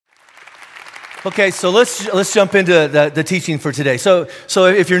Okay, so let's jump into the teaching for today. So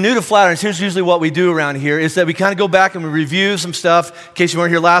if you're new to Flat Irons, here's usually what we do around here is that we kind of go back and we review some stuff in case you weren't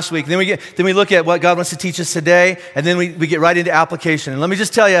here last week. Then we look at what God wants to teach us today, and then we get right into application. And let me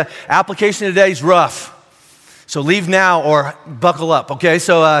just tell you, application today is rough. So leave now or buckle up, okay?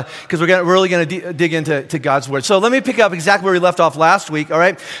 So, because we're really going to dig into God's Word. So let me pick up exactly where we left off last week, all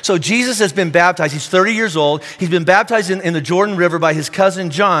right? So Jesus has been baptized. He's 30 years old. He's been baptized in the Jordan River by his cousin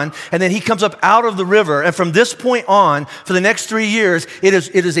John, and then he comes up out of the river. And from this point on, for the next 3 years, it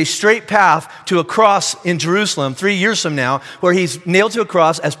is a straight path to a cross in Jerusalem 3 years from now, where he's nailed to a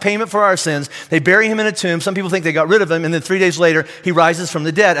cross as payment for our sins. They bury him in a tomb. Some people think they got rid of him, and then 3 days later, he rises from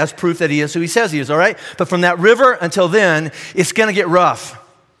the dead as proof that he is who he says he is, all right? But from that river until then, it's going to get rough.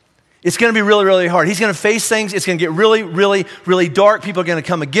 It's going to be really, really hard. He's going to face things. It's going to get really, really, really dark. People are going to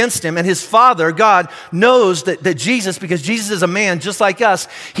come against him. And his Father, God, knows that Jesus, because Jesus is a man just like us,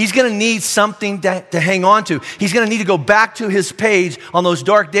 he's going to need something to hang on to. He's going to need to go back to his page on those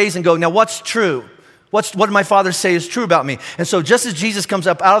dark days and go, now what's true? What did my Father say is true about me? And so just as Jesus comes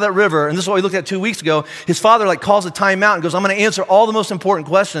up out of that river, and this is what we looked at 2 weeks ago, his Father calls a time out and goes, I'm going to answer all the most important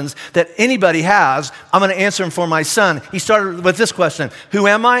questions that anybody has. I'm going to answer them for my son. He started with this question, who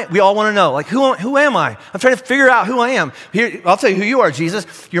am I? We all want to know, who am I? I'm trying to figure out who I am. Here, I'll tell you who you are, Jesus.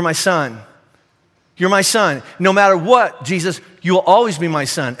 You're my son. You're my son. No matter what, Jesus, you will always be my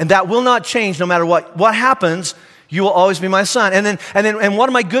son. And that will not change no matter what happens. You will always be my son. And what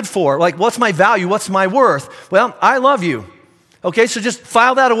am I good for? What's my value? What's my worth? Well, I love you. Okay, so just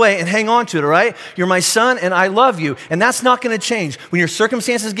file that away and hang on to it, all right? You're my son and I love you. And that's not going to change. When your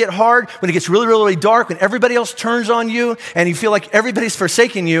circumstances get hard, when it gets really, really, really dark, when everybody else turns on you and you feel like everybody's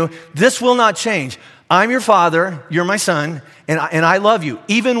forsaking you, this will not change. I'm your Father, you're my son, and I love you,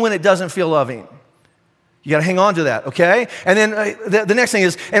 even when it doesn't feel loving. You got to hang on to that, okay? And then the next thing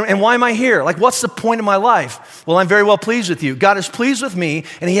is, and why am I here? What's the point of my life? Well, I'm very well pleased with you. God is pleased with me,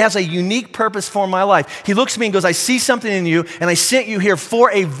 and he has a unique purpose for my life. He looks at me and goes, I see something in you, and I sent you here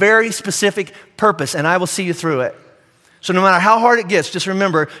for a very specific purpose, and I will see you through it. So no matter how hard it gets, just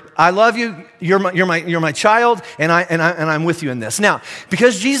remember, I love you, you're my child, and I'm with you in this. Now,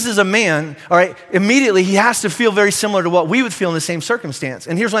 because Jesus is a man, all right, immediately he has to feel very similar to what we would feel in the same circumstance.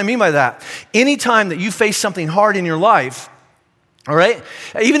 And here's what I mean by that. Anytime that you face something hard in your life, all right,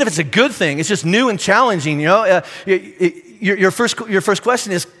 even if it's a good thing, it's just new and challenging, your first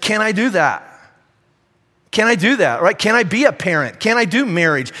question is, can I do that? Can I do that, right? Can I be a parent? Can I do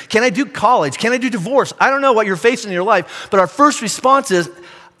marriage? Can I do college? Can I do divorce? I don't know what you're facing in your life, but our first response is,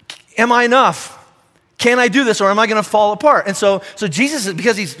 am I enough? Can I do this or am I going to fall apart? And so Jesus,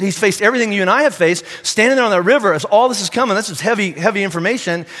 because he's faced everything you and I have faced, standing there on that river as all this is coming, this is heavy, heavy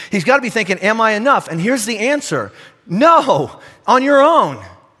information, he's got to be thinking, am I enough? And here's the answer. No, on your own.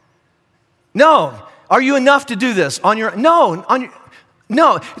 No. Are you enough to do this? No.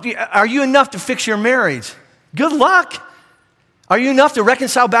 Are you enough to fix your marriage? Good luck. Are you enough to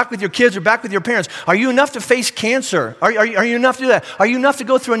reconcile back with your kids or back with your parents? Are you enough to face cancer? Are you enough to do that? Are you enough to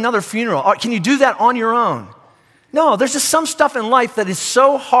go through another funeral? Can you do that on your own? No, there's just some stuff in life that is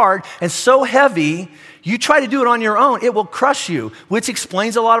so hard and so heavy, you try to do it on your own, it will crush you, which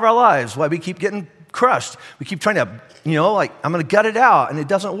explains a lot of our lives, why we keep getting crushed. We keep trying to, I'm going to gut it out, and it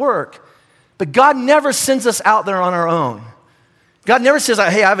doesn't work. But God never sends us out there on our own. God never says,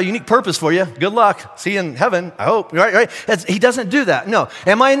 hey, I have a unique purpose for you. Good luck. See you in heaven, I hope. Right? He doesn't do that. No.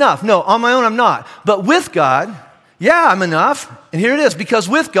 Am I enough? No. On my own, I'm not. But with God, yeah, I'm enough. And here it is. Because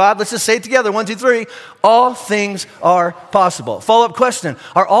with God, let's just say it together. 1, 2, 3. All things are possible. Follow-up question.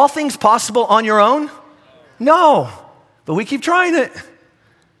 Are all things possible on your own? No. But we keep trying it.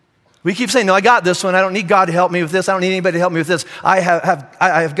 We keep saying, no, I got this one. I don't need God to help me with this. I don't need anybody to help me with this. I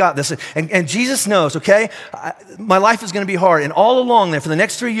have got this. And Jesus knows, okay, my life is going to be hard. And all along there, for the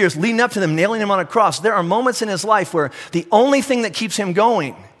next 3 years, leading up to them nailing him on a cross, there are moments in his life where the only thing that keeps him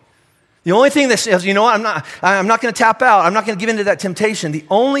going, the only thing that says, you know what, I'm not going to tap out. I'm not going to give into that temptation. The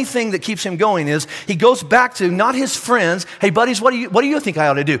only thing that keeps him going is he goes back to not his friends. Hey, buddies, what do you think I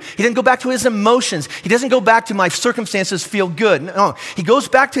ought to do? He doesn't go back to his emotions. He doesn't go back to my circumstances feel good. No, he goes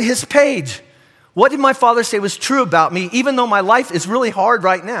back to his page. What did my Father say was true about me, even though my life is really hard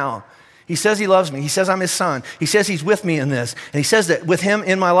right now? He says he loves me. He says I'm his son. He says he's with me in this. And he says that with him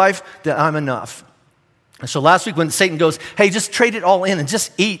in my life, that I'm enough. And so last week when Satan goes, hey, just trade it all in and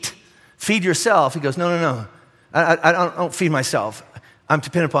just eat. Feed yourself. He goes, no. I don't feed myself. I'm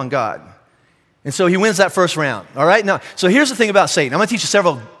dependent upon God. And so he wins that first round, all right? Now, so here's the thing about Satan. I'm going to teach you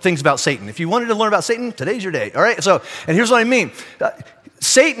several things about Satan. If you wanted to learn about Satan, today's your day, all right? So, and here's what I mean.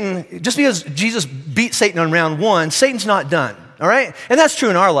 Satan, just because Jesus beat Satan on round 1, Satan's not done, all right? And that's true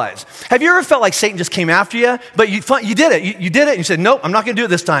in our lives. Have you ever felt like Satan just came after you, but you did it. You did it, and you said, nope, I'm not going to do it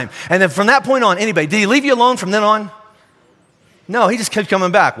this time. And then from that point on, did he leave you alone from then on? No, he just kept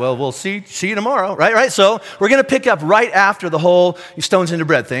coming back. Well, we'll see you tomorrow, right? So we're going to pick up right after the whole stones into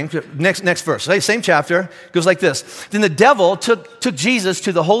bread thing. Next verse, right? Same chapter, goes like this. Then the devil took Jesus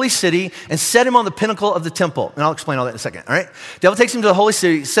to the holy city and set him on the pinnacle of the temple. And I'll explain all that in a second, all right? Devil takes him to the holy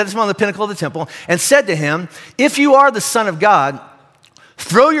city, sets him on the pinnacle of the temple, and said to him, if you are the Son of God,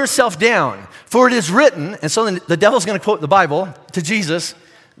 throw yourself down, for it is written, and so then the devil's going to quote the Bible to Jesus.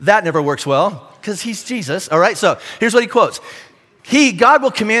 That never works well, because he's Jesus, all right? So here's what he quotes. God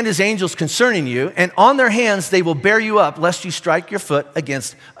will command his angels concerning you, and on their hands they will bear you up, lest you strike your foot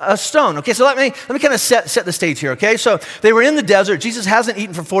against a stone. Okay, so let me kind of set the stage here, okay? So they were in the desert. Jesus hasn't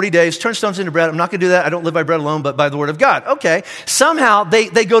eaten for 40 days, turned stones into bread. I'm not going to do that. I don't live by bread alone, but by the word of God. Okay, somehow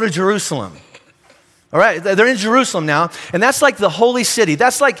they go to Jerusalem. All right, they're in Jerusalem now, and that's like the holy city.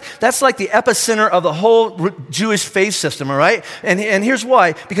 That's like the epicenter of the whole Jewish faith system, all right? And here's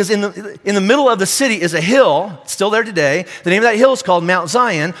why. Because in the middle of the city is a hill, it's still there today. The name of that hill is called Mount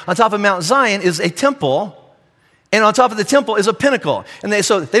Zion. On top of Mount Zion is a temple, and on top of the temple is a pinnacle. And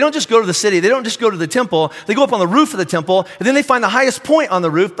so they don't just go to the city, they don't just go to the temple, they go up on the roof of the temple, and then they find the highest point on the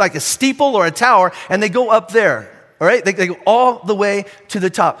roof, like a steeple or a tower, and they go up there. All right, they go all the way to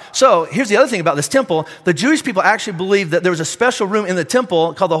the top. So here's the other thing about this temple. The Jewish people actually believed that there was a special room in the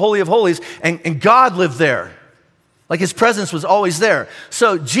temple called the Holy of Holies, and God lived there. Like his presence was always there.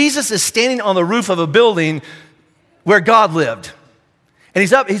 So Jesus is standing on the roof of a building where God lived. And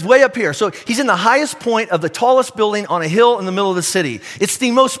he's way up here. So he's in the highest point of the tallest building on a hill in the middle of the city. It's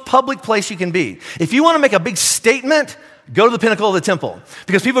the most public place you can be. If you want to make a big statement, go to the pinnacle of the temple.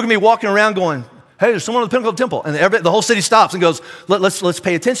 Because people are going to be walking around going, hey, there's someone on the pinnacle of the temple. And the whole city stops and goes, let's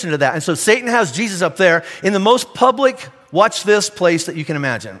pay attention to that. And so Satan has Jesus up there in the most public, watch this place that you can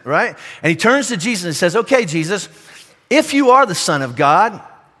imagine, right? And he turns to Jesus and says, okay, Jesus, if you are the Son of God,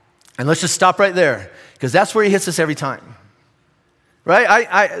 and let's just stop right there, because that's where he hits us every time.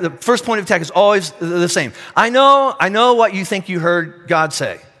 Right? The first point of attack is always the same. I know what you think you heard God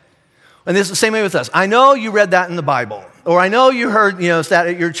say. And this is the same way with us. I know you read that in the Bible. Or I know you heard, that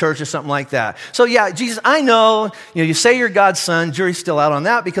at your church or something like that. So yeah, Jesus, I know, you say you're God's son. Jury's still out on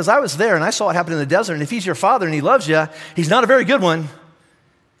that because I was there and I saw what happened in the desert. And if he's your father and he loves you, he's not a very good one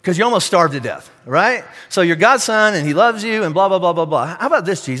because you almost starved to death, right? So you're God's son and he loves you and blah, blah, blah, blah, blah. How about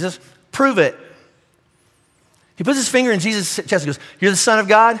this, Jesus? Prove it. He puts his finger in Jesus' chest and goes, you're the Son of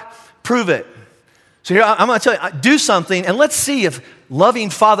God? Prove it. So here, I'm going to tell you, do something, and let's see if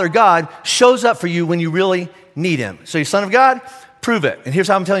loving Father God shows up for you when you really need him. So you're Son of God? Prove it. And here's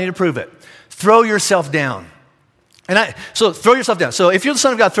how I'm telling you to prove it. Throw yourself down. So throw yourself down. So if you're the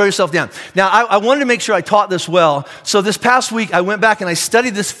Son of God, throw yourself down. Now, I wanted to make sure I taught this well. So this past week, I went back and I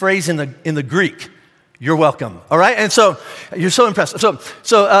studied this phrase in the Greek. You're welcome, all right? And so you're so impressed. So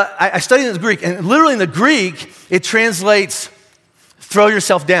I studied in the Greek, and literally in the Greek, it translates throw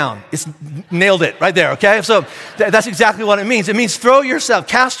yourself down. It's nailed it right there, okay? So that's exactly what it means. It means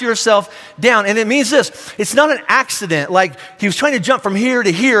cast yourself down. And it means this, it's not an accident, like he was trying to jump from here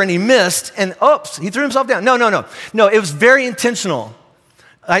to here and he missed, and oops, he threw himself down. No, it was very intentional.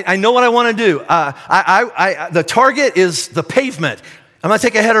 I know what I want to do. The target is the pavement. I'm going to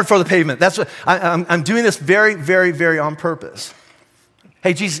take a header for the pavement. That's what I'm doing this very, very, very on purpose.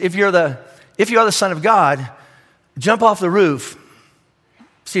 Hey, Jesus, if you are the Son of God, jump off the roof.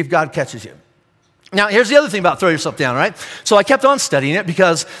 See if God catches you. Now, here's the other thing about throw yourself down, right? So I kept on studying it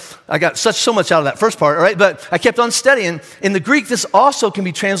because I got so much out of that first part, right? But I kept on studying. In the Greek, this also can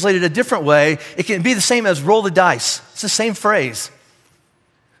be translated a different way. It can be the same as roll the dice. It's the same phrase.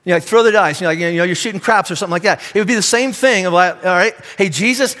 Like throw the dice. You're shooting craps or something like that. It would be the same thing. All right, hey,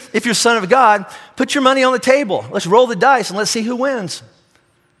 Jesus, if you're Son of God, put your money on the table. Let's roll the dice and let's see who wins.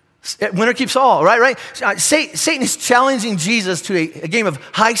 Winner keeps all, right? Satan is challenging Jesus to a game of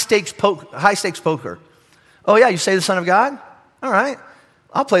high stakes poker. Oh yeah, you say the Son of God? All right,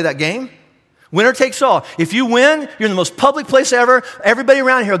 I'll play that game. Winner takes all. If you win, you're in the most public place ever. Everybody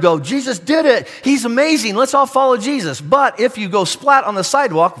around here will go, Jesus did it. He's amazing. Let's all follow Jesus. But if you go splat on the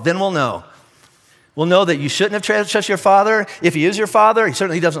sidewalk, then we'll know. We'll know that you shouldn't have trusted your father. If he is your father, he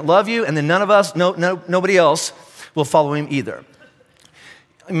certainly doesn't love you. And then none of us, nobody else will follow him either.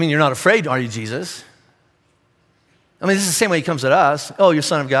 I mean, you're not afraid, are you, Jesus? I mean, this is the same way he comes at us. Oh, you're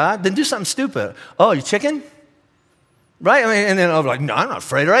Son of God? Then do something stupid. Oh, you chicken? Right? I mean, and then I'm like, no, I'm not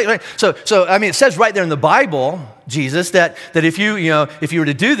afraid, right? So I mean, it says right there in the Bible, Jesus, that if you were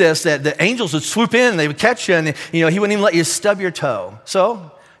to do this, that the angels would swoop in and they would catch you, and he wouldn't even let you stub your toe.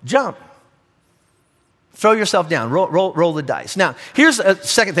 So jump. Throw yourself down. Roll the dice. Now, here's a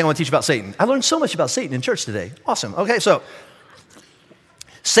second thing I want to teach about Satan. I learned so much about Satan in church today. Awesome. Okay, so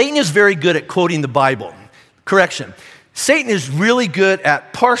Satan is very good at quoting the Bible. Correction. Satan is really good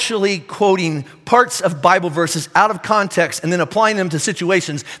at partially quoting parts of Bible verses out of context and then applying them to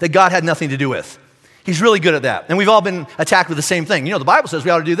situations that God had nothing to do with. He's really good at that. And we've all been attacked with the same thing. You know, the Bible says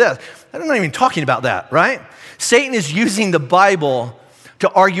we ought to do this. I'm not even talking about that, right? Satan is using the Bible to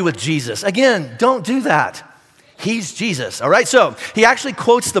argue with Jesus. Again, don't do that. He's Jesus, all right? So he actually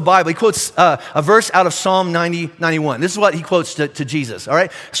quotes the Bible. He quotes a verse out of Psalm 91. This is what he quotes to Jesus, all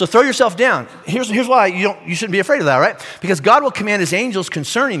right? So throw yourself down. Here's why you shouldn't be afraid of that, all right? Because God will command his angels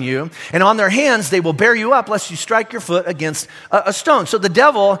concerning you, and on their hands they will bear you up lest you strike your foot against a stone. So the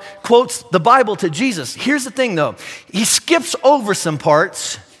devil quotes the Bible to Jesus. Here's the thing, though. He skips over some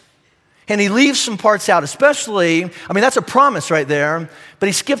parts, and he leaves some parts out, especially, that's a promise right there, but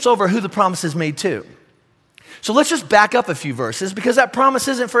he skips over who the promise is made to. So let's just back up a few verses because that promise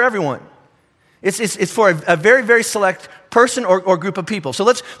isn't for everyone. It's for a very, very select person or group of people. So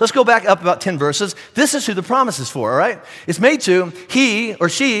let's go back up about 10 verses. This is who the promise is for, all right? It's made to he or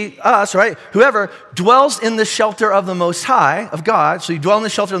she, us, right? Whoever dwells in the shelter of the Most High, of God, so you dwell in the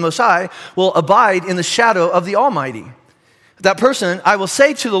shelter of the Most High, will abide in the shadow of the Almighty. That person, I will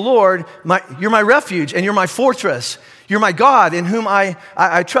say to the Lord, you're my refuge and you're my fortress. You're my God in whom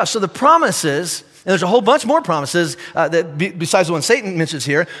I trust. So the promises, and there's a whole bunch more promises besides the one Satan mentions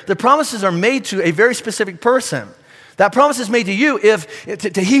here. The promises are made to a very specific person. That promise is made to you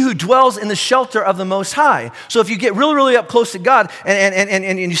to he who dwells in the shelter of the Most High. So if you get really, really up close to God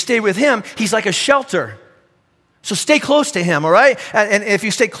and you stay with him, he's like a shelter. So stay close to him, all right? And if you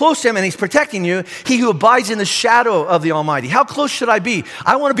stay close to him and he's protecting you, he who abides in the shadow of the Almighty. How close should I be?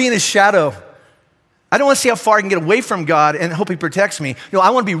 I want to be in his shadow. I don't want to see how far I can get away from God and hope he protects me. I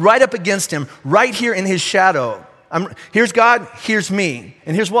want to be right up against him, right here in his shadow. Here's God, here's me.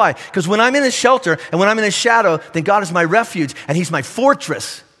 And here's why. Because when I'm in his shelter and when I'm in his shadow, then God is my refuge and he's my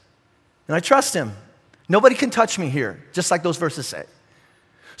fortress. And I trust him. Nobody can touch me here, just like those verses say.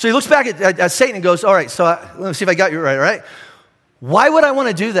 So he looks back at Satan and goes, all right, so let me see if I got you right, all right? Why would I want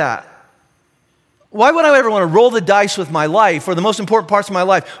to do that? Why would I ever want to roll the dice with my life or the most important parts of my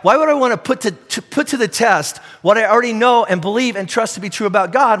life? Why would I want to put to the test what I already know and believe and trust to be true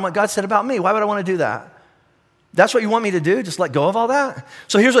about God and what God said about me? Why would I want to do that? That's what you want me to do? Just let go of all that?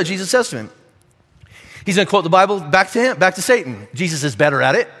 So here's what Jesus says to him. He's going to quote the Bible back to Satan. Jesus is better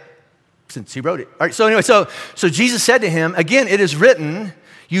at it since he wrote it. All right, so anyway, so Jesus said to him, again, it is written,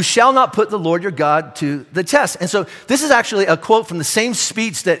 you shall not put the Lord your God to the test. And so this is actually a quote from the same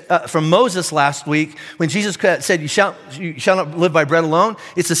speech that from Moses last week when Jesus said, you shall not live by bread alone.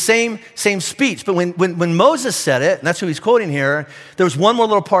 It's the same speech. But when Moses said it, and that's who he's quoting here, there was one more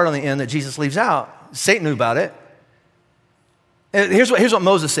little part on the end that Jesus leaves out. Satan knew about it. And here's what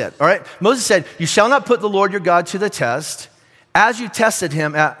Moses said, all right? Moses said, you shall not put the Lord your God to the test as you tested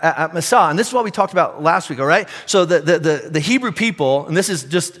him at Massah. And this is what we talked about last week, all right? So the Hebrew people, and this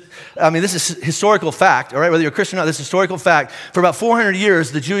is historical fact, all right? Whether you're a Christian or not, this is historical fact. For about 400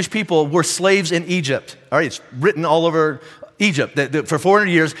 years, the Jewish people were slaves in Egypt, all right? It's written all over Egypt. For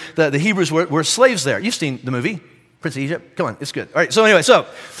 400 years, the Hebrews were slaves there. You've seen the movie, Prince of Egypt. Come on, it's good. All right, so anyway,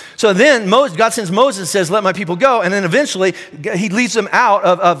 so then God sends Moses and says, let my people go. And then eventually, he leads them out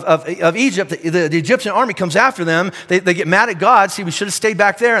of Egypt. The Egyptian army comes after them. They get mad at God. See, we should have stayed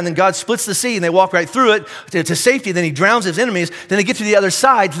back there. And then God splits the sea, and they walk right through it to safety. Then he drowns his enemies. Then they get to the other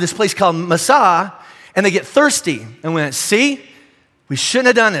side, to this place called Massah, and they get thirsty. And went, see? We shouldn't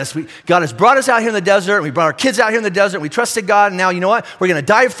have done this. God has brought us out here in the desert, and we brought our kids out here in the desert, and we trusted God, and now, you know what? We're going to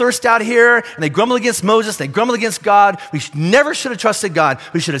die of thirst out here, and they grumble against Moses, they grumble against God. We never should have trusted God.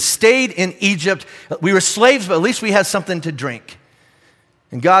 We should have stayed in Egypt. We were slaves, but at least we had something to drink.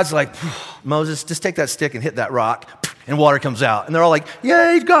 And God's like, Moses, just take that stick and hit that rock, and water comes out. And they're all like,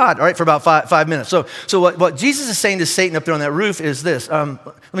 yay, God, all right, for about five minutes. So what Jesus is saying to Satan up there on that roof is this. Let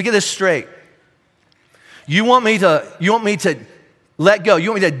me get this straight. You want me to let go. You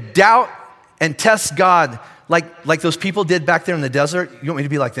want me to doubt and test God like those people did back there in the desert? You want me to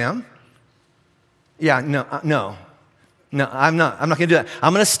be like them? Yeah, no, I'm not going to do that.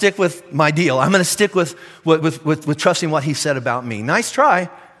 I'm going to stick with my deal. I'm going to stick with trusting what he said about me. Nice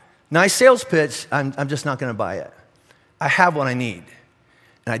try. Nice sales pitch. I'm just not going to buy it. I have what I need.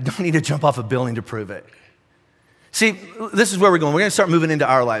 And I don't need to jump off a building to prove it. See, this is where we're going. We're going to start moving into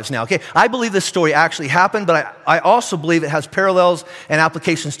our lives now, okay? I believe this story actually happened, but I also believe it has parallels and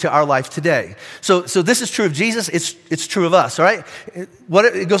applications to our life today. So this is true of Jesus. It's true of us, all right?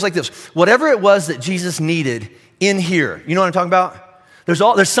 It goes like this. Whatever it was that Jesus needed in here, you know what I'm talking about?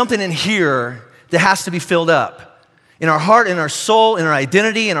 There's something in here that has to be filled up. In our heart, in our soul, in our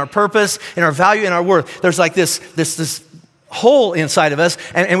identity, in our purpose, in our value, in our worth. There's like this hole inside of us,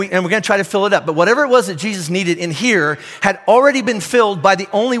 and we're going to try to fill it up. But whatever it was that Jesus needed in here had already been filled by the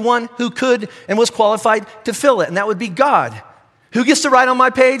only one who could and was qualified to fill it, and that would be God. Who gets to write on my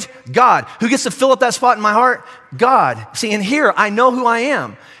page? God. Who gets to fill up that spot in my heart? God. See, in here, I know who I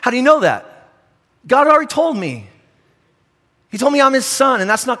am. How do you know that? God already told me. He told me I'm his son, and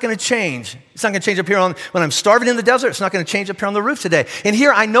that's not going to change. It's not going to change up here when I'm starving in the desert. It's not going to change up here on the roof today. In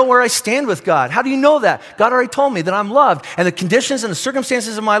here, I know where I stand with God. How do you know that? God already told me that I'm loved, and the conditions and the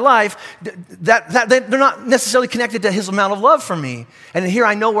circumstances of my life, they're not necessarily connected to his amount of love for me. And in here,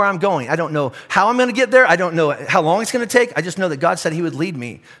 I know where I'm going. I don't know how I'm going to get there. I don't know how long it's going to take. I just know that God said he would lead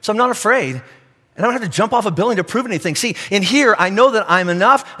me. So I'm not afraid. And I don't have to jump off a building to prove anything. See, in here, I know that I'm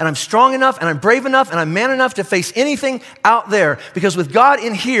enough, and I'm strong enough, and I'm brave enough, and I'm man enough to face anything out there. Because with God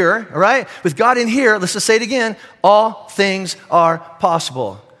in here, all right, with God in here, let's just say it again, all things are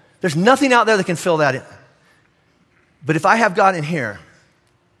possible. There's nothing out there that can fill that in. But if I have God in here,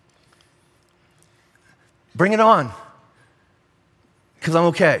 bring it on, because I'm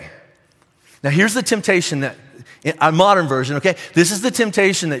okay. Now, here's the temptation that, in a modern version, okay? This is the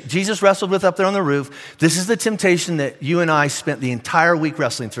temptation that Jesus wrestled with up there on the roof. This is the temptation that you and I spent the entire week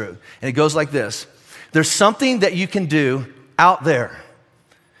wrestling through. And it goes like this. There's something that you can do out there.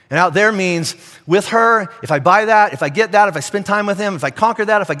 And out there means with her, if I buy that, if I get that, if I spend time with him, if I conquer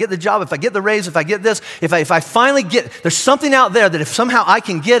that, if I get the job, if I get the raise, if I get this, if I finally get, there's something out there that if somehow I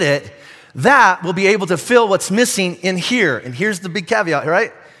can get it, that will be able to fill what's missing in here. And here's the big caveat,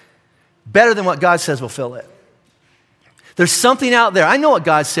 right? Better than what God says will fill it. There's something out there. I know what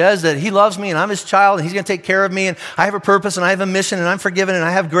God says, that he loves me and I'm his child and he's going to take care of me and I have a purpose and I have a mission and I'm forgiven and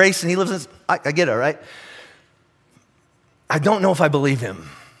I have grace and he lives in I get it, right? I don't know if I believe him.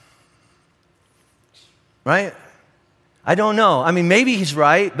 Right? I don't know. I mean, maybe he's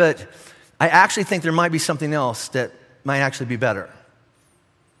right, but I actually think there might be something else that might actually be better.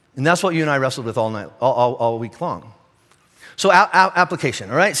 And that's what you and I wrestled with all week long. So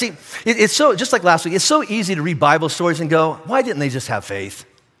application, all right? See, it's so, just like last week, it's so easy to read Bible stories and go, why didn't they just have faith?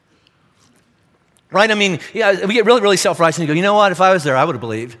 Right? I mean, yeah, we get really, really self-righteous and you go, you know what? If I was there, I would have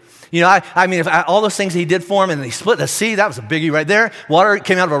believed. You know, I mean, all those things he did for him and he split the sea, that was a biggie right there. Water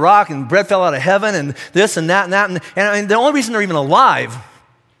came out of a rock and bread fell out of heaven and this and that and that. And I mean, the only reason they're even alive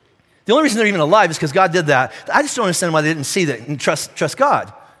is because God did that. I just don't understand why they didn't see that and trust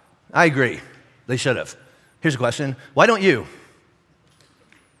God. I agree. They should have. Here's a question. Why don't you?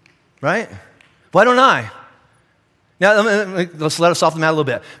 Right? Why don't I? Now, let's let us off the mat a little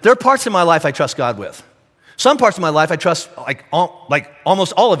bit. There are parts of my life I trust God with. Some parts of my life I trust like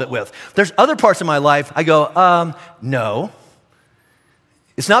almost all of it with. There's other parts of my life I go, no.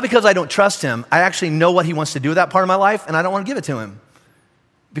 It's not because I don't trust him. I actually know what he wants to do with that part of my life, and I don't want to give it to him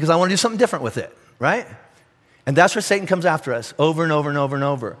because I want to do something different with it, right? And that's where Satan comes after us over and over and over and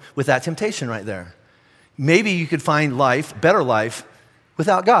over with that temptation right there. Maybe you could find life, better life,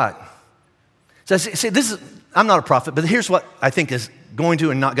 without God. So see, I'm not a prophet, but here's what I think is going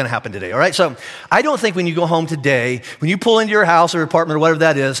to and not going to happen today, all right? So I don't think when you go home today, when you pull into your house or apartment or whatever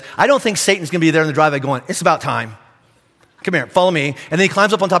that is, I don't think Satan's going to be there in the driveway going, it's about time. Come here, follow me. And then he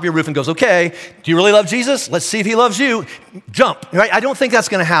climbs up on top of your roof and goes, okay, do you really love Jesus? Let's see if he loves you. Jump, right? I don't think that's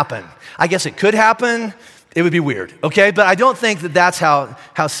going to happen. I guess it could happen. It would be weird, okay? But I don't think that that's how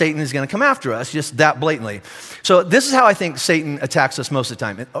Satan is going to come after us, just that blatantly. So this is how I think Satan attacks us most of the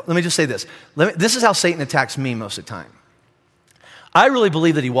time. Let me just say this. This is how Satan attacks me most of the time. I really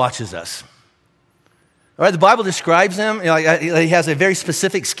believe that he watches us. All right, the Bible describes him. You know, he has a very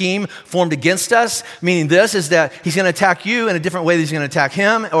specific scheme formed against us, meaning this is that he's going to attack you in a different way than he's going to attack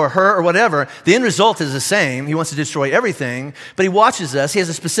him or her or whatever. The end result is the same. He wants to destroy everything, but he watches us. He has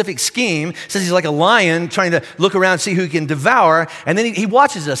a specific scheme. Says he's like a lion trying to look around and see who he can devour, and then he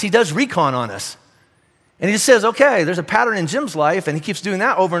watches us. He does recon on us. And he just says, okay, there's a pattern in Jim's life, and he keeps doing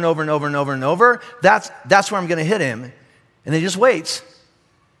that over and over and over and over and over. That's where I'm going to hit him. And then he just waits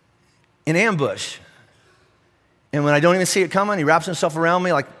in ambush. And when I don't even see it coming, he wraps himself around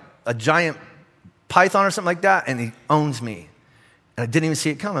me like a giant python or something like that, and he owns me. And I didn't even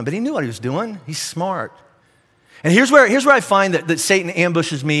see it coming, but he knew what he was doing. He's smart. And here's where I find that Satan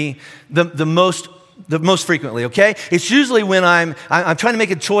ambushes me the most frequently, okay? It's usually when I'm trying to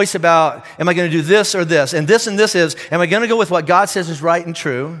make a choice about, am I going to do this or this? And this is, am I going to go with what God says is right and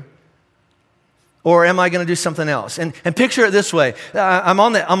true? Or am I going to do something else? And picture it this way. I'm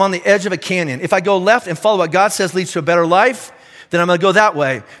on the edge of a canyon. If I go left and follow what God says leads to a better life, then I'm going to go that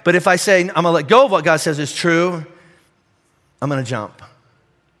way. But if I say I'm going to let go of what God says is true, I'm going to jump.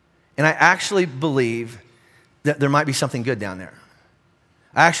 and I actually believe that there might be something good down there.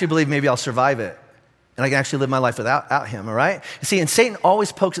 I actually believe maybe I'll survive it, and I can actually live my life without him, all right? See, and Satan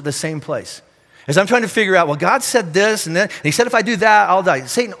always pokes at the same place. As I'm trying to figure out, well, God said this, and then and he said if I do that, I'll die.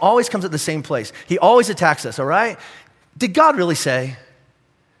 Satan always comes at the same place. He always attacks us, all right? Did God really say?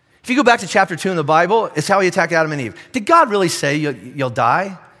 If you go back to chapter 2 in the Bible, it's how he attacked Adam and Eve. Did God really say you'll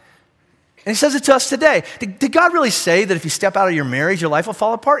die? And he says it to us today. Did God really say that if you step out of your marriage, your life will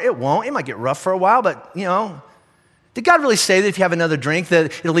fall apart? It won't. It might get rough for a while, but, did God really say that if you have another drink that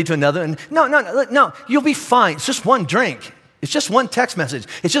it'll lead to another? And no, you'll be fine. It's just one drink. It's just one text message.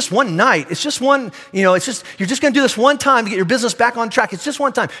 It's just one night. It's just one, you're just going to do this one time to get your business back on track. It's just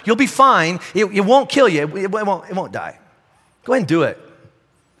one time. You'll be fine. It won't kill you. It won't die. Go ahead and do it.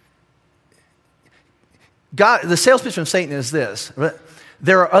 God, the sales pitch from Satan is this.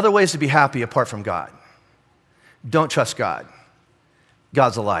 There are other ways to be happy apart from God. Don't trust God.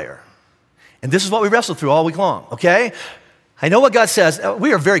 God's a liar. And this is what we wrestle through all week long, okay? I know what God says.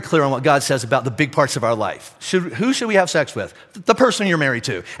 We are very clear on what God says about the big parts of our life. Who should we have sex with? The person you're married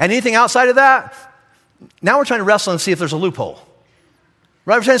to. And anything outside of that, now we're trying to wrestle and see if there's a loophole.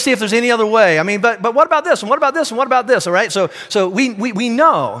 Right? We're trying to see if there's any other way. I mean, but what about this? And what about this? And what about this? All right? So we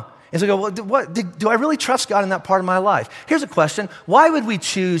know. And so we go, well, do I really trust God in that part of my life? Here's a question. Why would we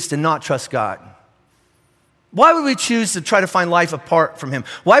choose to not trust God? Why would we choose to try to find life apart from him?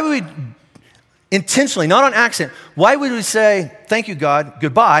 Why would we intentionally, not on accident, why would we say, thank you, God,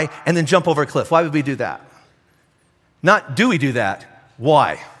 goodbye, and then jump over a cliff? Why would we do that? Not do we do that,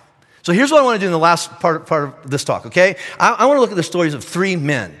 why? So here's what I want to do in the last part of this talk, okay? I want to look at the stories of 3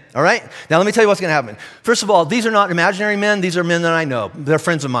 men, all right? Now let me tell you what's going to happen. First of all, these are not imaginary men. These are men that I know. They're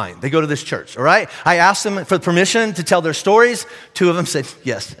friends of mine. They go to this church, all right? I asked them for permission to tell their stories. 2 of them said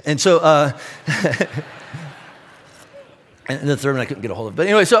yes. And so, and the third one I couldn't get a hold of. But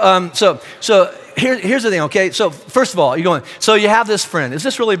anyway, so here's the thing, okay? So first of all, you're going, so you have this friend. Is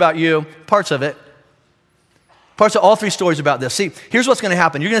this really about you? Parts of it. Parts of all 3 stories about this. See, here's what's going to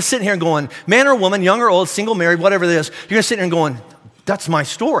happen. You're going to sit here and going, man or woman, young or old, single, married, whatever it is, you're going to sit here and going, that's my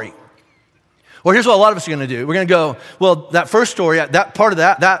story. Or here's what a lot of us are going to do. We're going to go, well, that first story, that part of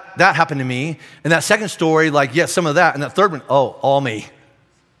that happened to me. And that second story, like, yes, some of that. And that third one, oh, all me.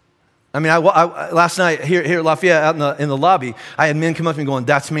 I mean, I last night here at Lafayette out in the lobby, I had men come up to me going,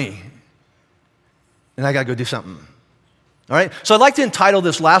 that's me. And I got to go do something. All right? So I'd like to entitle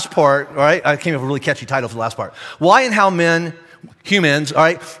this last part, all right? I came up with a really catchy title for the last part. Why and how men, humans, all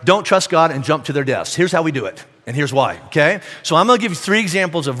right, don't trust God and jump to their deaths. Here's how we do it. And here's why, okay? So I'm going to give you 3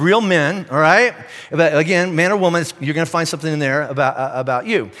 examples of real men, all right? Again, man or woman, you're going to find something in there about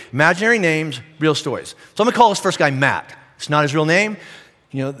you. Imaginary names, real stories. So I'm going to call this first guy Matt. It's not his real name.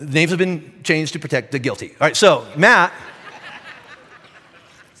 The names have been changed to protect the guilty. All right, so Matt's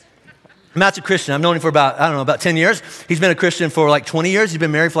a Christian. I've known him for about 10 years. He's been a Christian for like 20 years. He's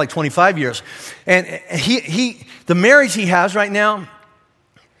been married for like 25 years. And the marriage he has right now,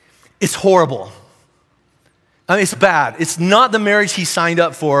 it's horrible. I mean, it's bad. It's not the marriage he signed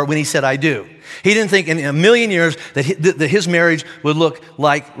up for when he said, I do. He didn't think in a million years that his marriage would look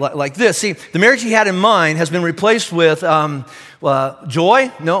like this. See, the marriage he had in mind has been replaced with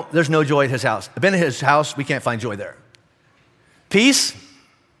joy. No, there's no joy at his house. I've been at his house. We can't find joy there. Peace.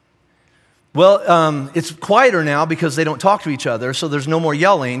 Well, it's quieter now because they don't talk to each other, so there's no more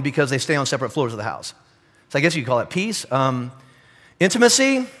yelling because they stay on separate floors of the house. So I guess you could call that peace.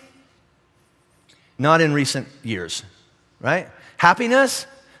 Intimacy, not in recent years, right? Happiness,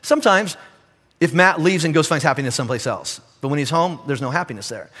 sometimes if Matt leaves and goes finds happiness someplace else. But when he's home, there's no happiness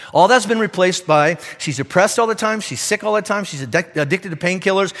there. All that's been replaced by she's depressed all the time, she's sick all the time, she's addicted to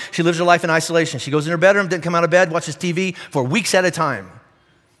painkillers, she lives her life in isolation. She goes in her bedroom, doesn't come out of bed, watches TV for weeks at a time.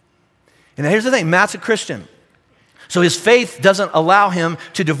 And here's the thing, Matt's a Christian. So his faith doesn't allow him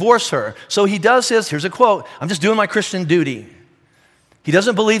to divorce her. So he does here's a quote, I'm just doing my Christian duty. He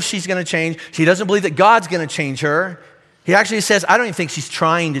doesn't believe she's going to change. He doesn't believe that God's going to change her. He actually says, I don't even think she's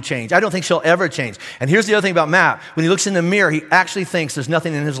trying to change. I don't think she'll ever change. And here's the other thing about Matt. When he looks in the mirror, he actually thinks there's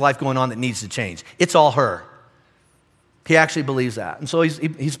nothing in his life going on that needs to change. It's all her. He actually believes that. And so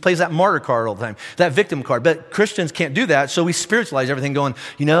he plays that martyr card all the time, that victim card. But Christians can't do that, so we spiritualize everything going,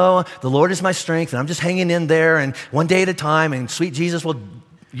 the Lord is my strength, and I'm just hanging in there, and one day at a time, and sweet Jesus will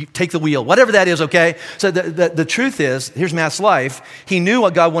take the wheel, whatever that is, okay? So the truth is, here's Matt's life. He knew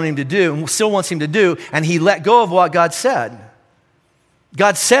what God wanted him to do and still wants him to do, and he let go of what God said.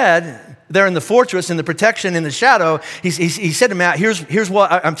 God said there in the fortress, in the protection, in the shadow, he said to Matt, here's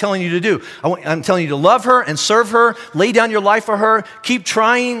what I'm telling you to do. I'm telling you to love her and serve her, lay down your life for her, keep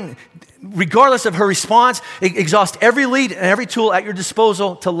trying regardless of her response, exhaust every lead and every tool at your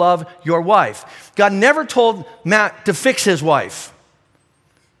disposal to love your wife. God never told Matt to fix his wife.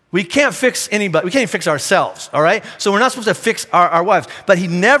 We can't fix anybody. We can't even fix ourselves, all right? So we're not supposed to fix our wives. But he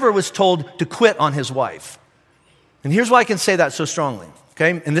never was told to quit on his wife. And here's why I can say that so strongly,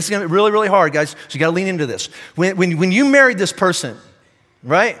 okay? And this is going to be really, really hard, guys, so you got to lean into this. When you married this person,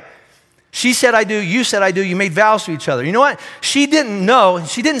 right? She said, I do, you said, I do, you made vows to each other. You know what? She didn't know,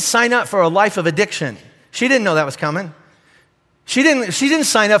 she didn't sign up for a life of addiction. She didn't know that was coming. She didn't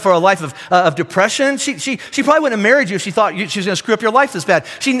sign up for a life of depression. She probably wouldn't have married you if she thought she was going to screw up your life this bad.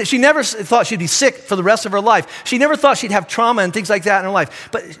 She never thought she'd be sick for the rest of her life. She never thought she'd have trauma and things like that in her life.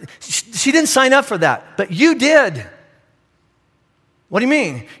 But she didn't sign up for that. But you did. What do you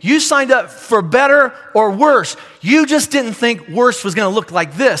mean? You signed up for better or worse. You just didn't think worse was going to look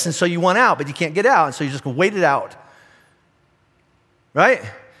like this, and so you went out, but you can't get out, and so you're just going to wait it out. Right?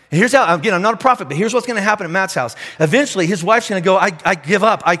 And here's how, again, I'm not a prophet, but here's what's going to happen at Matt's house. Eventually, his wife's going to go, I give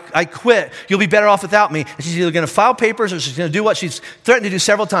up, I quit. You'll be better off without me. And she's either going to file papers or she's going to do what she's threatened to do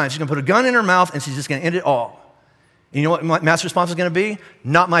several times. She's going to put a gun in her mouth, and she's just going to end it all. And you know what Matt's response is going to be?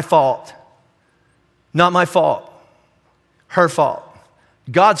 Not my fault. Not my fault. Her fault.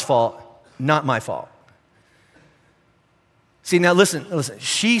 God's fault, not my fault. See, now listen,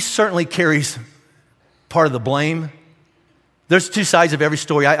 she certainly carries part of the blame. There's two sides of every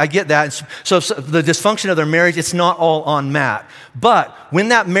story. I get that. So the dysfunction of their marriage, it's not all on Matt. But when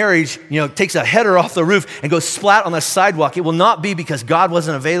that marriage, takes a header off the roof and goes splat on the sidewalk, it will not be because God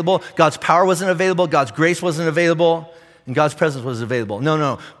wasn't available, God's power wasn't available, God's grace wasn't available, and God's presence was available.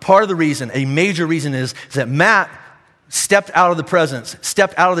 No. Part of the reason, a major reason is that Matt stepped out of the presence,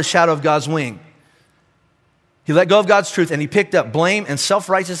 stepped out of the shadow of God's wing. He let go of God's truth, and he picked up blame and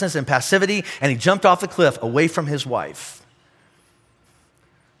self-righteousness and passivity, and he jumped off the cliff away from his wife.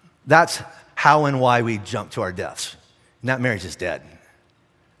 That's how and why we jump to our deaths. And that marriage is dead.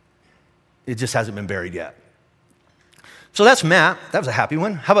 It just hasn't been buried yet. So that's Matt. That was a happy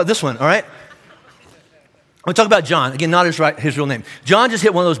one. How about this one, all right? We'll talk about John. Again, not his real name. John just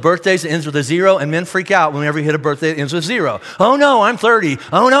hit one of those birthdays that ends with a 0, and men freak out whenever you hit a birthday that ends with 0. Oh no, I'm 30.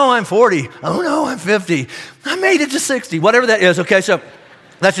 Oh no, I'm 40. Oh no, I'm 50. I made it to 60. Whatever that is, okay? So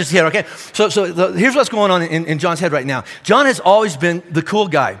that's just here, okay? So here's what's going on in John's head right now. John has always been the cool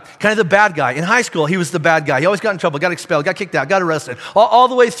guy, kind of the bad guy. In high school, he was the bad guy. He always got in trouble, got expelled, got kicked out, got arrested, all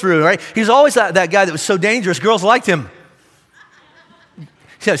the way through, right? He's always that guy that was so dangerous, girls liked him.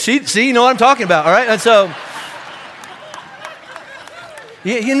 Yeah, see, you know what I'm talking about, all right? And so...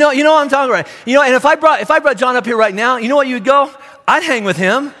 You know what I'm talking about. And if I brought John up here right now, you know what you would go? I'd hang with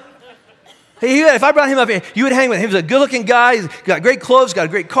him. If I brought him up here, you would hang with him. He was a good-looking guy. He's got great clothes, got a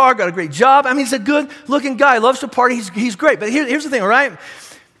great car, got a great job. I mean, he's a good-looking guy. Loves to party. He's great. But here's the thing, all right?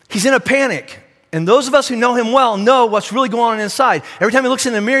 He's in a panic. And those of us who know him well know what's really going on inside. Every time he looks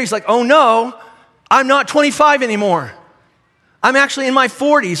in the mirror, he's like, oh no, I'm not 25 anymore. I'm actually in my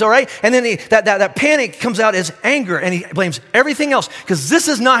 40s, all right? And then that panic comes out as anger, and he blames everything else, because this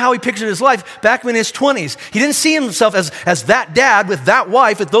is not how he pictured his life back in his 20s. He didn't see himself as that dad with that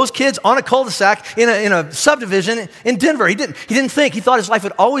wife, with those kids on a cul-de-sac in a subdivision in Denver. He didn't think. He thought his life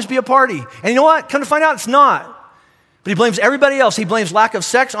would always be a party. And you know what? Come to find out, it's not. But he blames everybody else. He blames lack of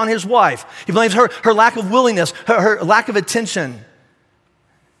sex on his wife. He blames her lack of willingness, her lack of attention.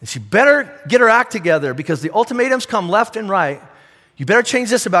 And she better get her act together, because the ultimatums come left and right. You better change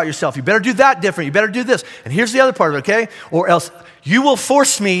this about yourself. You better do that different. You better do this. And here's the other part of it, okay? Or else you will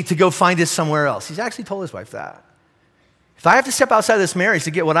force me to go find it somewhere else. He's actually told his wife that. If I have to step outside of this marriage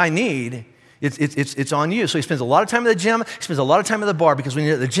to get what I need, it's on you. So he spends a lot of time at the gym. He spends a lot of time at the bar, because when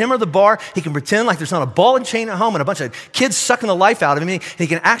you're at the gym or the bar, he can pretend like there's not a ball and chain at home and a bunch of kids sucking the life out of him. And he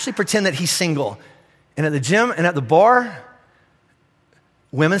can actually pretend that he's single. And at the gym and at the bar,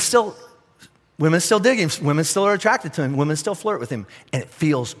 women still dig him. Women still are attracted to him. Women still flirt with him. And it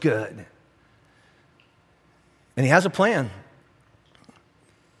feels good. And he has a plan.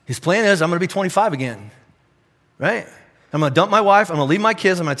 His plan is, I'm going to be 25 again. Right? I'm going to dump my wife. I'm going to leave my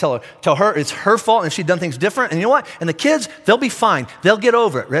kids. I'm going to tell her it's her fault and she's done things different. And you know what? And the kids, they'll be fine. They'll get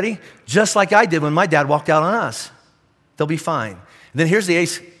over it. Ready? Just like I did when my dad walked out on us. They'll be fine. And then here's the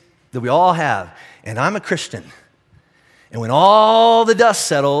ace that we all have. And I'm a Christian. And when all the dust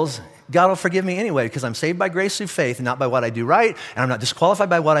settles, God will forgive me anyway, because I'm saved by grace through faith and not by what I do right, and I'm not disqualified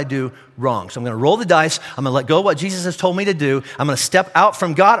by what I do wrong. So I'm going to roll the dice. I'm going to let go of what Jesus has told me to do. I'm going to step out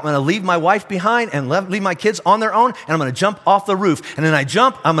from God. I'm going to leave my wife behind and leave my kids on their own, and I'm going to jump off the roof. And then I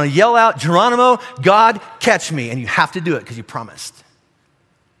jump. I'm going to yell out, Geronimo, God, catch me. And you have to do it because you promised.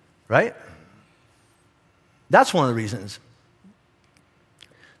 Right? That's one of the reasons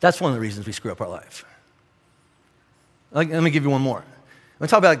That's one of the reasons we screw up our life. Let me give you one more. Let me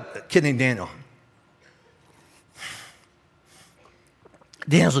talk about a kid named Daniel.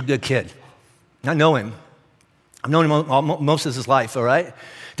 Daniel's a good kid. I know him. I've known him most of his life, all right?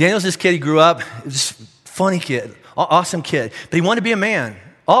 Daniel's this kid, he grew up, just funny kid, awesome kid, but he wanted to be a man.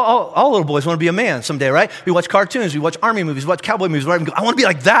 All little boys want to be a man someday, right? We watch cartoons, we watch army movies, we watch cowboy movies, right? And go, I want to be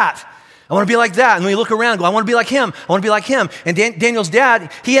like that. I want to be like that. And when you look around, go, I want to be like him. I want to be like him. And Daniel's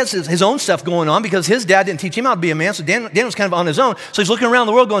dad, he has his own stuff going on because his dad didn't teach him how to be a man. So Daniel's kind of on his own. So he's looking around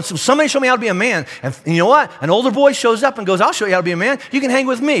the world going, so somebody show me how to be a man. And you know what? An older boy shows up and goes, I'll show you how to be a man. You can hang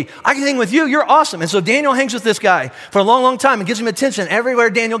with me. I can hang with you. You're awesome. And so Daniel hangs with this guy for a long, long time and gives him attention everywhere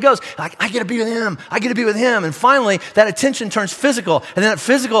Daniel goes. Like, I get to be with him. I get to be with him. And finally, that attention turns physical. And then that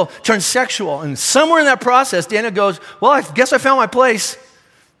physical turns sexual. And somewhere in that process, Daniel goes, well, I guess I found my place.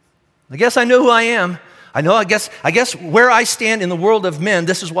 I guess I know who I am. I guess where I stand in the world of men,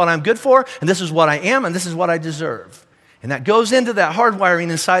 this is what I'm good for, and this is what I am, and this is what I deserve. And that goes into that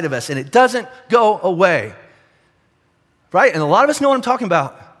hardwiring inside of us, and it doesn't go away. Right? And a lot of us know what I'm talking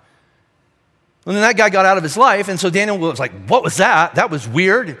about. And then that guy got out of his life, and so Daniel was like, what was that? That was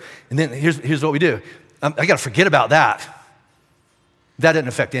weird. And then here's what we do. I got to forget about that. That didn't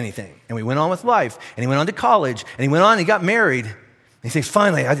affect anything. And we went on with life, and he went on to college, and he went on and he got married. And he thinks,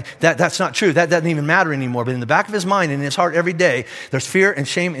 finally, that's not true. That doesn't even matter anymore. But in the back of his mind and in his heart every day, there's fear and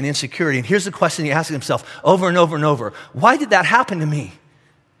shame and insecurity. And here's the question he asks himself over and over and over. Why did that happen to me?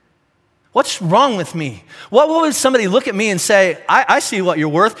 What's wrong with me? What would somebody look at me and say, I see what you're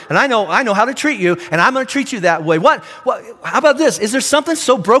worth, and I know how to treat you, and I'm going to treat you that way. How about this? Is there something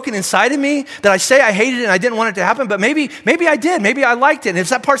so broken inside of me that I say I hated it and I didn't want it to happen, but maybe I did. Maybe I liked it. And if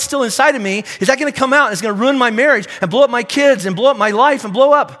that part's still inside of me, is that going to come out and it's going to ruin my marriage and blow up my kids and blow up my life and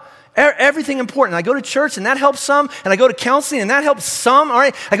blow up everything important? I go to church and that helps some, and I go to counseling and that helps some, all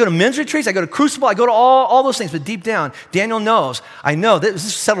right? I go to men's retreats, I go to Crucible, I go to all those things, but deep down, Daniel knows, I know, this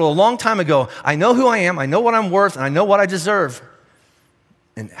was settled a long time ago, I know who I am, I know what I'm worth, and I know what I deserve.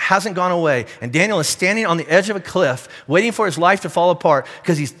 And it hasn't gone away. And Daniel is standing on the edge of a cliff, waiting for his life to fall apart,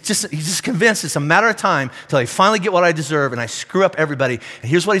 because he's just convinced it's a matter of time till I finally get what I deserve and I screw up everybody.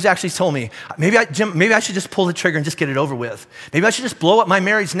 And here's what he's actually told me. Maybe I should just pull the trigger and just get it over with. Maybe I should just blow up my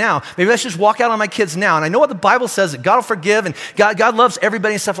marriage now. Maybe I should just walk out on my kids now. And I know what the Bible says, that God will forgive and God loves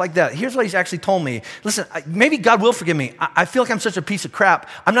everybody and stuff like that. Here's what he's actually told me. Listen, maybe God will forgive me. I feel like I'm such a piece of crap.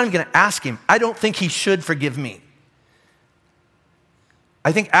 I'm not even going to ask him. I don't think he should forgive me.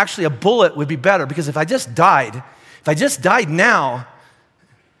 I think actually a bullet would be better, because if I just died now,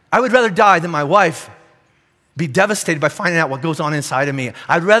 I would rather die than my wife be devastated by finding out what goes on inside of me.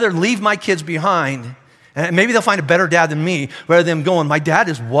 I'd rather leave my kids behind, and maybe they'll find a better dad than me, rather than going, my dad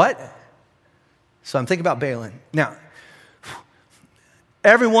is what? So I'm thinking about bailing. Now,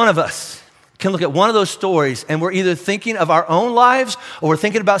 every one of us can look at one of those stories and we're either thinking of our own lives or we're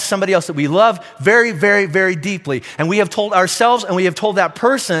thinking about somebody else that we love very, very, very deeply. And we have told ourselves and we have told that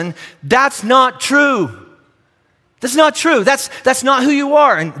person, that's not true. That's not true. That's not who you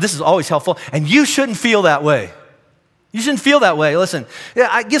are. And this is always helpful. And you shouldn't feel that way. You shouldn't feel that way. Listen,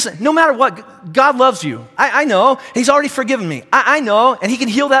 I guess no matter what, God loves you. I know. He's already forgiven me. I know, and he can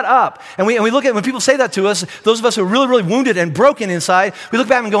heal that up. And we look at, when people say that to us, those of us who are really, really wounded and broken inside, we look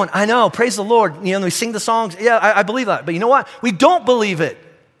back and going, I know, praise the Lord. And we sing the songs. Yeah, I believe that. But you know what? We don't believe it.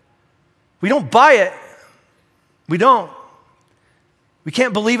 We don't buy it. We don't. We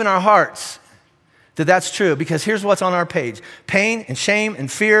can't believe in our hearts that that's true, because here's what's on our page: pain and shame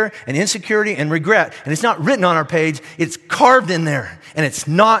and fear and insecurity and regret. And it's not written on our page, it's carved in there, and it's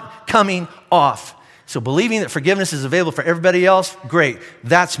not coming off. So believing that forgiveness is available for everybody else, great.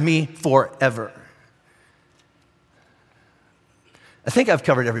 That's me forever. I think I've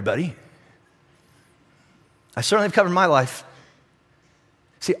covered everybody. I certainly have covered my life.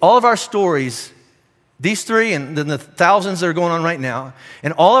 See, all of our stories, these three and then the thousands that are going on right now,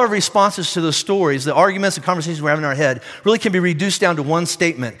 and all our responses to those stories, the arguments and conversations we're having in our head, really can be reduced down to one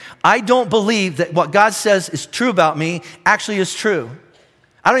statement. I don't believe that what God says is true about me actually is true.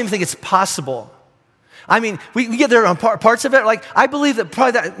 I don't even think it's possible. I mean, we get there on parts of it. Like, I believe that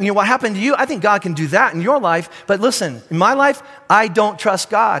probably that, what happened to you, I think God can do that in your life. But listen, in my life, I don't trust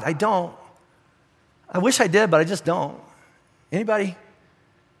God. I don't. I wish I did, but I just don't. Anybody?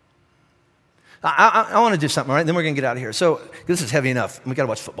 I want to do something, all right? Then we're going to get out of here. So this is heavy enough. We got to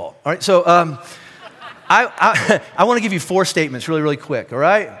watch football, all right? So I want to give you 4 statements really, really quick, all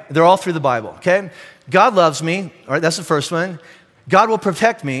right? They're all through the Bible, okay? God loves me, all right? That's the first one. God will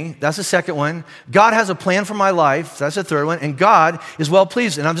protect me. That's the second one. God has a plan for my life. That's the third one. And God is well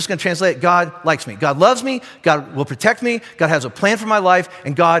pleased. And I'm just going to translate it. God likes me. God loves me. God will protect me. God has a plan for my life.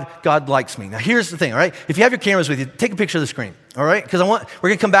 And God likes me. Now, here's the thing, all right? If you have your cameras with you, take a picture of the screen, all right? Because we're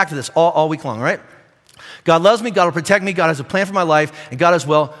going to come back to this all week long, all right? God loves me. God will protect me. God has a plan for my life. And God is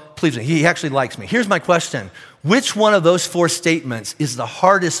well pleased with me. He actually likes me. Here's my question. Which one of those four statements is the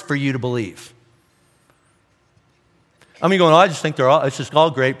hardest for you to believe? I mean, I just think it's just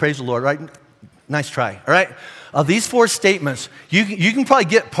all great. Praise the Lord, right? Nice try, all right? Of these four statements, you can probably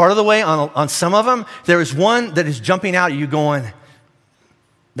get part of the way on some of them. There is one that is jumping out at you going,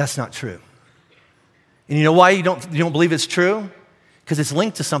 that's not true. And you know why you don't believe it's true? Because it's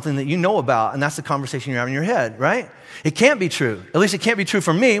linked to something that you know about, and that's the conversation you're having in your head, right? It can't be true. At least it can't be true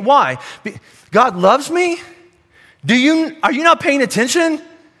for me. Why? God loves me? Are you not paying attention?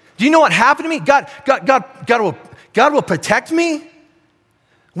 Do you know what happened to me? God will protect me?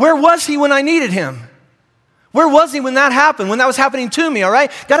 Where was he when I needed him? Where was he when that happened, when that was happening to me, all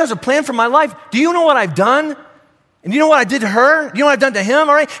right? God has a plan for my life. Do you know what I've done? And do you know what I did to her? Do you know what I've done to him,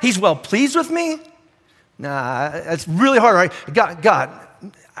 all right? He's well pleased with me? Nah, it's really hard, right? God,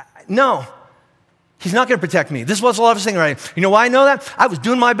 no. He's not going to protect me. This is what a lot of us think, right? You know why I know that? I was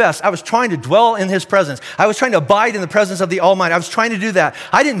doing my best. I was trying to dwell in his presence. I was trying to abide in the presence of the Almighty. I was trying to do that.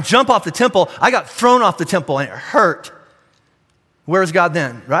 I didn't jump off the temple. I got thrown off the temple, and it hurt. Where is God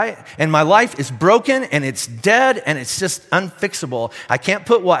then, right? And my life is broken, and it's dead, and it's just unfixable. I can't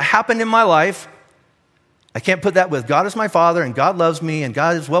put what happened in my life, I can't put that with God is my Father, and God loves me, and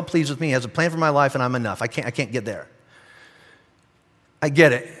God is well pleased with me, He has a plan for my life, and I'm enough. I can't get there. I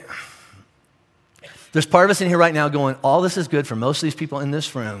get it. There's part of us in here right now going, all this is good for most of these people in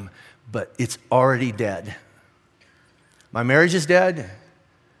this room, but it's already dead. My marriage is dead.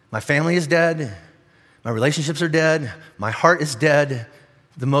 My family is dead. My relationships are dead. My heart is dead.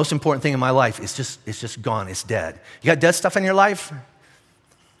 The most important thing in my life is just gone. It's dead. You got dead stuff in your life?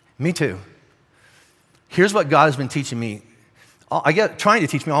 Me too. Here's what God has been teaching me. Trying to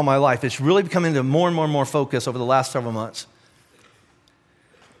teach me all my life. It's really become into more and more focus over the last several months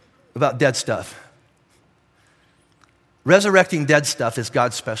about dead stuff. Resurrecting dead stuff is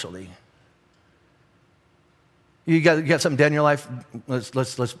God's specialty. You got something dead in your life?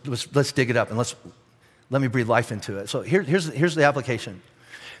 Let's dig it up and let me breathe life into it. So here's the application.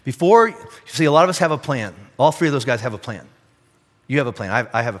 You see, a lot of us have a plan. All three of those guys have a plan. You have a plan.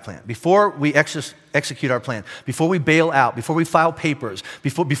 I have a plan. Before we execute our plan, before we bail out, before we file papers,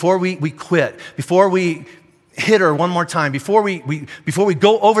 before we quit, before we hit her one more time, before we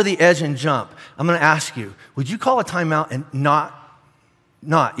go over the edge and jump, I'm going to ask you, would you call a timeout and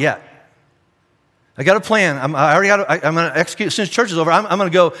not yet? I got a plan. I'm going to execute as soon as church is over. I'm going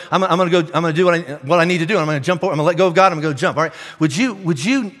to go. I'm going to do what I need to do. I'm going to jump over. I'm going to let go of God. I'm going to go jump. All right. Would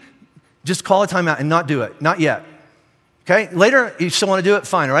you just call a timeout and not do it? Not yet. Okay? Later, if you still want to do it,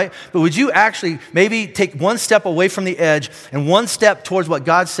 fine, all right? But would you actually maybe take one step away from the edge and one step towards what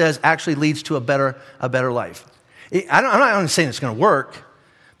God says actually leads to a better life? I'm not saying it's going to work,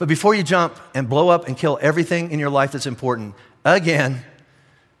 but before you jump and blow up and kill everything in your life that's important, again,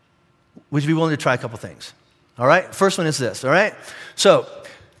 would you be willing to try a couple things? All right? First one is this, all right? So,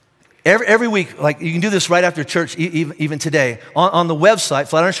 every week, like you can do this right after church, even today. On the website,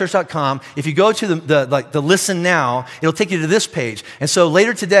 flatironchurch.com, if you go to the listen now, it'll take you to this page. And so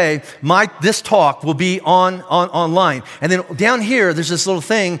later today, this talk will be online. And then down here, there's this little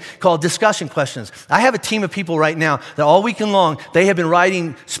thing called discussion questions. I have a team of people right now that all weekend long, they have been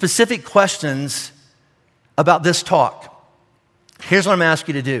writing specific questions about this talk. Here's what I'm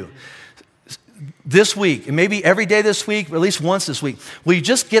asking you to do. This week, and maybe every day this week, or at least once this week, will you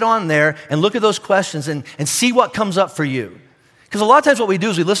just get on there and look at those questions and see what comes up for you? Because a lot of times what we do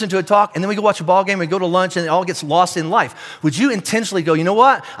is we listen to a talk, and then we go watch a ball game, we go to lunch, and it all gets lost in life. Would you intentionally go, you know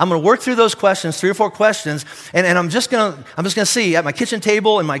what? I'm going to work through those questions, 3 or 4 questions, and I'm just going to see at my kitchen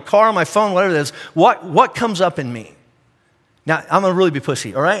table, in my car, on my phone, whatever it is, what comes up in me. Now, I'm going to really be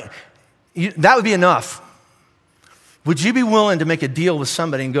pushy, all right? That would be enough. Would you be willing to make a deal with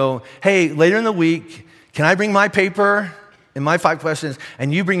somebody and go, hey, later in the week, can I bring my paper and my 5 questions,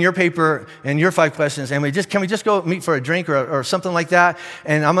 and you bring your paper and your 5 questions, and can we just go meet for a drink or something like that?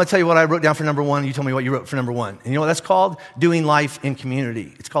 And I'm going to tell you what I wrote down for number 1, and you tell me what you wrote for number 1. And you know what that's called? Doing life in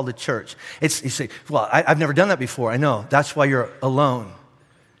community. It's called the church. You say, well, I've never done that before. I know. That's why you're alone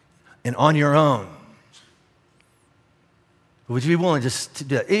and on your own. Would you be willing just to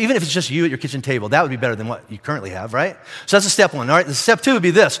do that? Even if it's just you at your kitchen table, that would be better than what you currently have, right? So that's a step one, all right? The step two would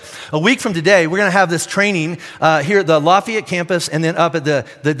be this. A week from today, we're going to have this training here at the Lafayette campus and then up at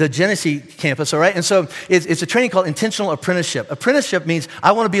the Genesee campus, all right? And so it's a training called intentional apprenticeship. Apprenticeship means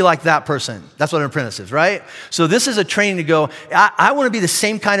I want to be like that person. That's what an apprentice is, right? So this is a training to go, I want to be the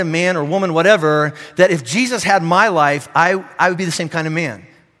same kind of man or woman, whatever, that if Jesus had my life, I would be the same kind of man,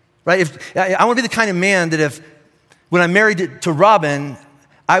 right? I want to be the kind of man that if when I'm married to Robin,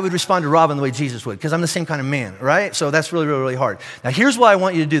 I would respond to Robin the way Jesus would, because I'm the same kind of man, right? So that's really, really, really hard. Now, here's why I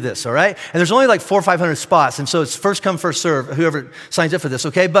want you to do this, all right? And there's only like 400 or 500 spots, and so it's first come, first serve, whoever signs up for this,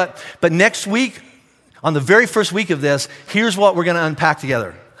 okay? But next week, on the very first week of this, here's what we're going to unpack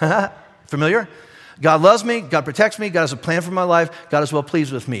together. Familiar? God loves me. God protects me. God has a plan for my life. God is well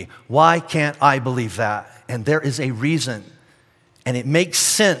pleased with me. Why can't I believe that? And there is a reason. And it makes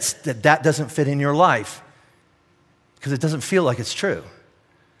sense that that doesn't fit in your life, because it doesn't feel like it's true.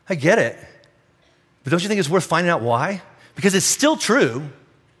 I get it. But don't you think it's worth finding out why? Because it's still true,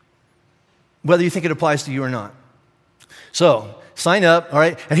 whether you think it applies to you or not. So, sign up, all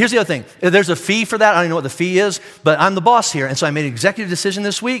right? And here's the other thing. There's a fee for that. I don't know what the fee is, but I'm the boss here. And so I made an executive decision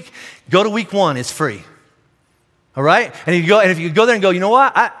this week. Go to week 1. It's free. All right? And if you go there and go, you know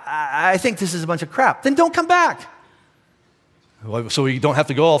what? I think this is a bunch of crap. Then don't come back. So you don't have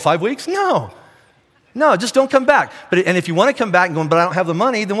to go all 5 weeks? No, just don't come back. And if you want to come back and go, but I don't have the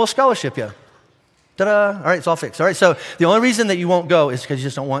money, then we'll scholarship you. Ta-da. All right, it's all fixed. All right, so the only reason that you won't go is because you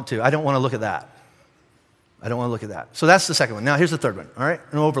just don't want to. I don't want to look at that. So that's the second one. Now, here's the third one, all right?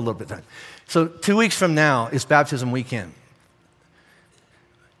 And over a little bit of time. So 2 weeks from now is baptism weekend.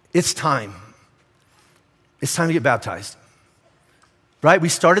 It's time. It's time to get baptized. Right? We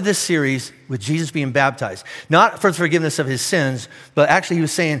started this series with Jesus being baptized. Not for the forgiveness of his sins, but actually he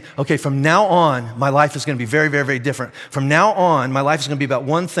was saying, okay, from now on, my life is going to be very, very, very different. From now on, my life is going to be about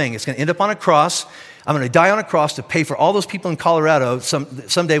one thing. It's going to end up on a cross. I'm going to die on a cross to pay for all those people in Colorado.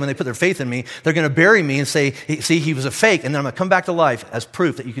 Someday when they put their faith in me, they're going to bury me and say, see, he was a fake, and then I'm going to come back to life as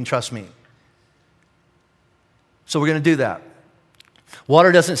proof that you can trust me. So we're going to do that.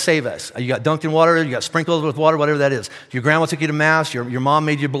 Water doesn't save us. You got dunked in water, you got sprinkled with water, whatever that is. Your grandma took you to mass, your mom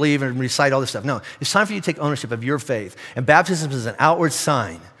made you believe and recite all this stuff. No, it's time for you to take ownership of your faith. And baptism is an outward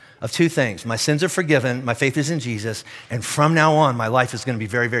sign of two things. My sins are forgiven, my faith is in Jesus, and from now on, my life is going to be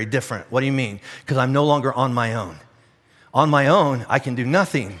very, very different. What do you mean? Because I'm no longer on my own. On my own, I can do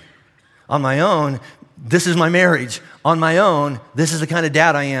nothing. On my own, this is my marriage. On my own, this is the kind of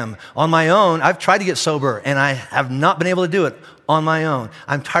dad I am. On my own, I've tried to get sober, and I have not been able to do it on my own.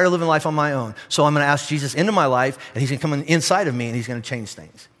 I'm tired of living life on my own. So I'm going to ask Jesus into my life, and he's going to come inside of me, and he's going to change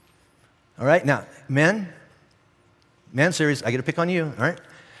things. All right? Now, men, serious, I get to pick on you, all right?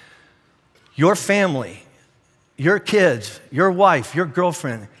 Your family, your kids, your wife, your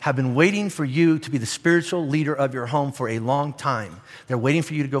girlfriend have been waiting for you to be the spiritual leader of your home for a long time. They're waiting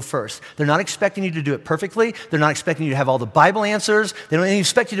for you to go first. They're not expecting you to do it perfectly. They're not expecting you to have all the Bible answers. They don't even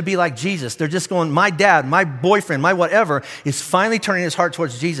expect you to be like Jesus. They're just going, my dad, my boyfriend, my whatever is finally turning his heart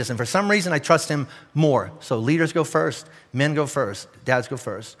towards Jesus. And for some reason, I trust him more. So leaders go first, men go first, dads go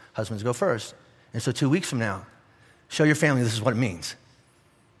first, husbands go first. And so 2 weeks from now, show your family this is what it means.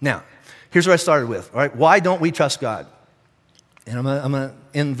 Now, here's what I started with, all right? Why don't we trust God? And I'm going to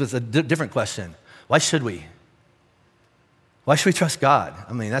end with a different question. Why should we? Why should we trust God?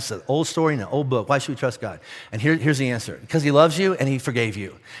 I mean, that's an old story in an old book. Why should we trust God? And here's the answer. Because he loves you and he forgave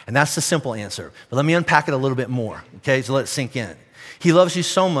you. And that's the simple answer. But let me unpack it a little bit more, okay? So let it sink in. He loves you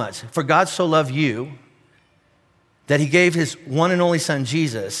so much. For God so loved you that he gave his one and only son,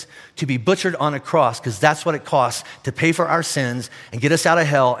 Jesus, to be butchered on a cross, because that's what it costs to pay for our sins and get us out of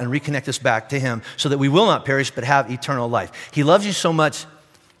hell and reconnect us back to him so that we will not perish but have eternal life. He loves you so much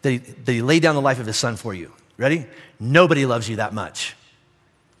that he laid down the life of his son for you. Ready? Nobody loves you that much.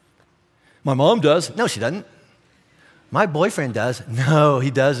 My mom does. No, she doesn't. My boyfriend does. No,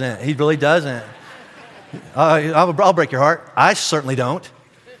 he doesn't. He really doesn't. I'll break your heart. I certainly don't.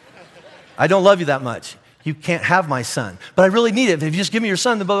 I don't love you that much. You can't have my son. But I really need it. If you just give me your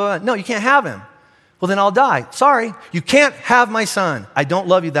son, then blah, blah, blah. No, you can't have him. Well, then I'll die. Sorry. You can't have my son. I don't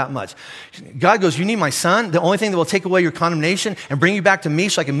love you that much. God goes, you need my son? The only thing that will take away your condemnation and bring you back to me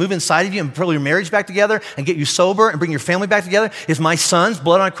so I can move inside of you and pull your marriage back together and get you sober and bring your family back together is my son's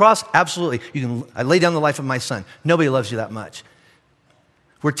blood on a cross? Absolutely. I lay down the life of my son. Nobody loves you that much.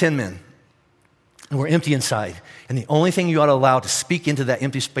 We're TinMen. And we're empty inside. And the only thing you ought to allow to speak into that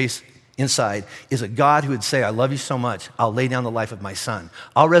empty space inside is a God who would say, I love you so much, I'll lay down the life of my son.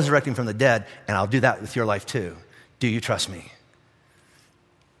 I'll resurrect him from the dead, and I'll do that with your life too. Do you trust me?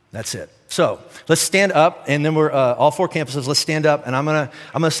 That's it. So let's stand up, and then we're all 4 campuses. Let's stand up, and I'm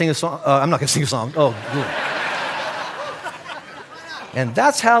gonna sing a song. I'm not gonna sing a song. Oh, good. And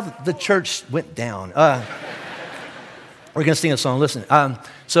that's how the church went down. We're gonna sing a song. Listen.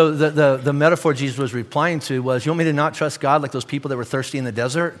 So the metaphor Jesus was replying to was, you want me to not trust God like those people that were thirsty in the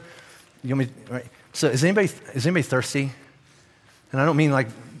desert? You want me? Right? So is anybody thirsty? And I don't mean like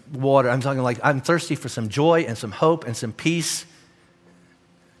water. I'm talking like I'm thirsty for some joy and some hope and some peace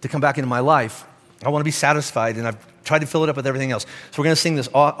to come back into my life. I want to be satisfied, and I've tried to fill it up with everything else. So we're going to sing this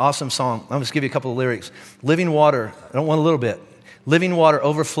awesome song. I'm just give you a couple of lyrics. Living water, I don't want a little bit. Living water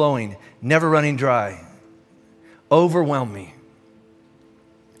overflowing, never running dry. Overwhelm me.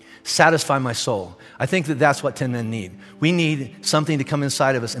 Satisfy my soul. I think that that's what TinMen need. We need something to come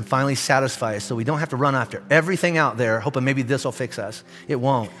inside of us and finally satisfy us so we don't have to run after everything out there hoping maybe this will fix us. It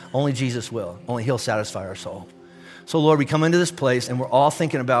won't. Only Jesus will. Only he'll satisfy our soul. So Lord, we come into this place and we're all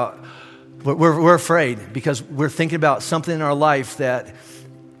thinking about, we're afraid because we're thinking about something in our life that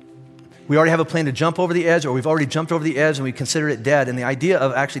we already have a plan to jump over the edge, or we've already jumped over the edge and we consider it dead. And the idea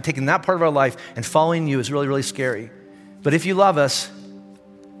of actually taking that part of our life and following you is really, really scary. But if you love us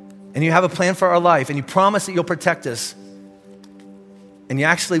and you have a plan for our life and you promise that you'll protect us and you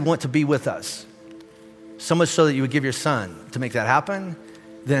actually want to be with us, so much so that you would give your son to make that happen,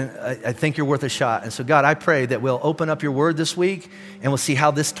 then I think you're worth a shot. And so God, I pray that we'll open up your word this week and we'll see how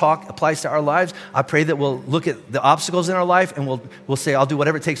this talk applies to our lives. I pray that we'll look at the obstacles in our life and we'll say, I'll do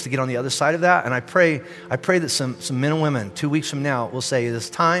whatever it takes to get on the other side of that. And I pray that some men and women 2 weeks from now will say, it's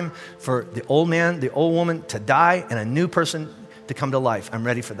time for the old man, the old woman to die and a new person to come to life. I'm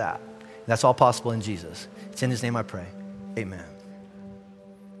ready for that. That's all possible in Jesus. It's in his name I pray. Amen.